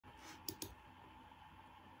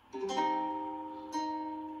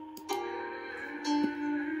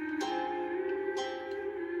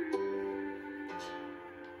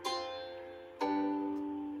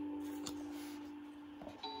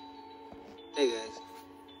Hey guys,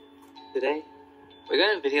 today we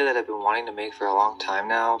got a video that I've been wanting to make for a long time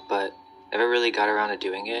now, but never really got around to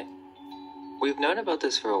doing it. We've known about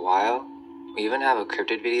this for a while. We even have a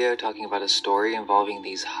cryptid video talking about a story involving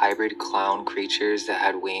these hybrid clown creatures that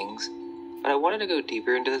had wings, but I wanted to go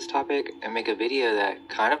deeper into this topic and make a video that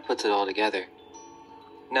kind of puts it all together.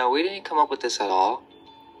 No, we didn't come up with this at all.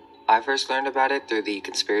 I first learned about it through the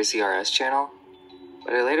Conspiracy RS channel,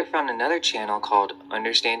 but I later found another channel called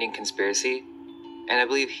Understanding Conspiracy, and I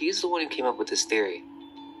believe he's the one who came up with this theory.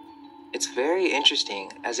 It's very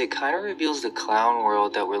interesting as it kind of reveals the clown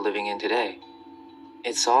world that we're living in today.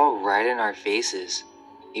 It's all right in our faces,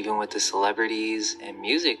 even with the celebrities and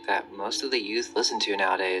music that most of the youth listen to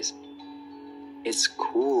nowadays. It's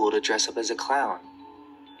cool to dress up as a clown,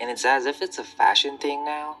 and it's as if it's a fashion thing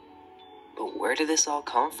now. But where did this all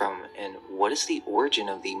come from, and what is the origin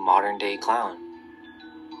of the modern day clown?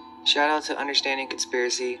 Shout out to Understanding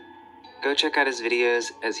Conspiracy. Go check out his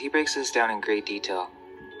videos as he breaks this down in great detail.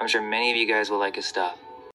 I'm sure many of you guys will like his stuff.